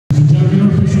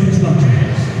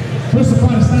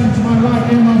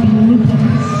AMA blue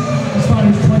corner. This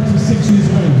fighter is 26 years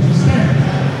of age. He stands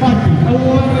 5 feet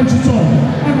 11 inches tall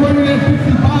and weighing at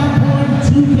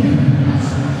 55.2 kilograms.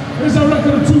 There's a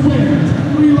record of 2 wins,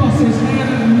 3 losses,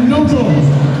 and no draws,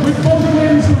 with both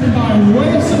wins coming by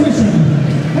way of submission.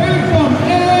 Hailing from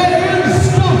in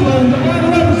Scotland and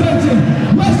representing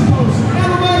West Coast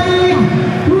AMA, Rion.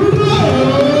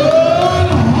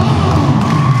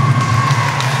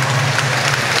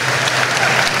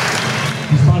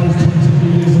 This fighter is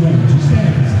 23 years of age. He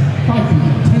stands 5 feet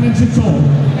 10 inches tall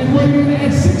and weighing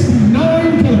at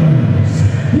 69 kilograms.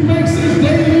 He makes his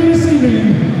debut this evening,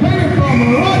 hailing from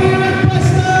Rion and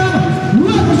Preston,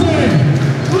 representing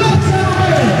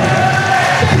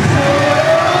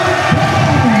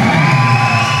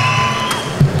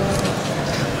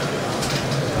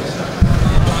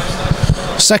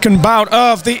Second bout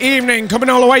of the evening, coming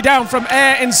all the way down from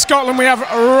Ayr in Scotland. We have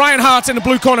Ryan Hart in the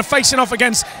blue corner facing off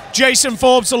against Jason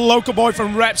Forbes, the local boy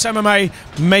from Reps MMA,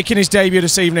 making his debut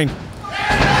this evening.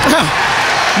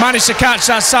 Managed to catch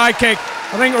that side kick.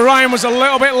 I think Ryan was a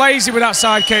little bit lazy with that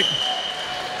side kick.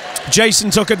 Jason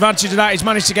took advantage of that. He's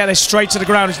managed to get this straight to the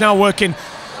ground. He's now working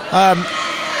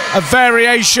a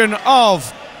variation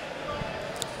of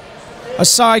a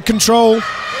side control.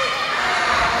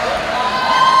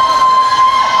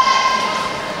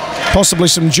 Possibly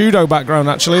some judo background,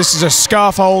 actually. This is a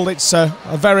scarf hold. It's a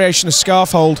variation of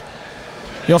scarf hold.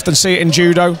 You often see it in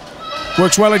judo.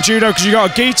 Works well in judo because you've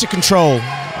got a gi to control,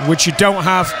 which you don't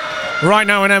have right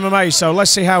now in MMA. So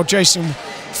let's see how Jason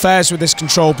fares with this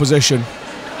control position.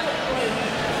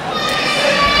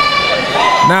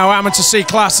 Now AMA.C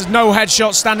class, there's no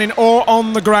headshot standing or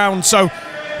on the ground. So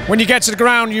when you get to the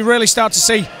ground, you really start to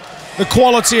see the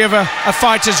quality of a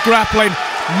fighter's grappling.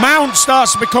 Mount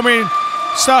starts to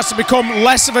become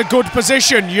less of a good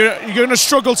position. You're going to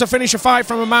struggle to finish a fight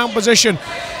from a mount position.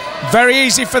 Very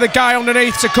easy for the guy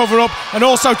underneath to cover up, and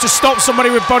also to stop somebody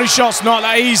with body shots, not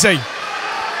that easy.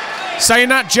 Saying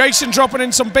that, Jason dropping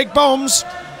in some big bombs.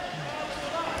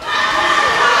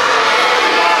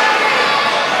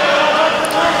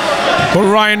 But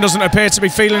Ryan doesn't appear to be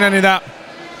feeling any of that.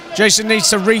 Jason needs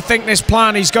to rethink this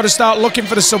plan. He's got to start looking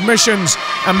for the submissions,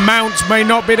 and Mount may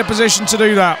not be in a position to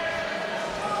do that.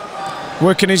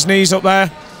 Working his knees up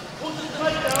there.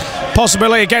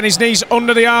 Possibility of getting his knees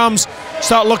under the arms.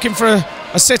 Start looking for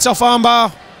a sit-off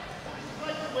armbar.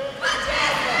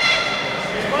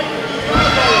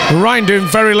 Ryan doing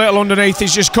very little underneath.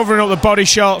 He's just covering up the body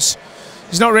shots.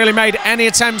 He's not really made any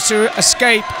attempts to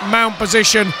escape mount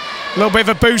position. A little bit of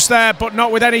a boost there, but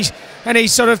not with any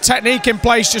sort of technique in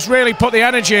place. Just really put the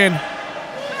energy in.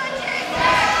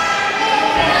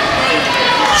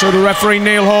 So the referee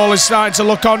Neil Hall is starting to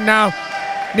look on now.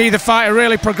 Neither fighter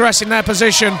really progressing their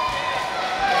position.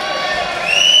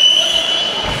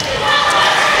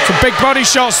 Some big body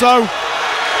shots though.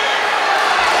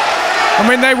 I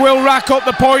mean, they will rack up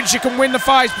the points. You can win the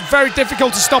fight. It's very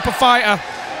difficult to stop a fighter.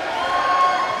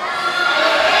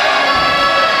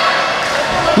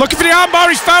 Looking for the armbar.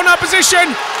 He's found that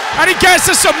position and he gets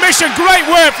the submission. Great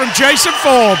work from Jason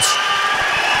Forbes.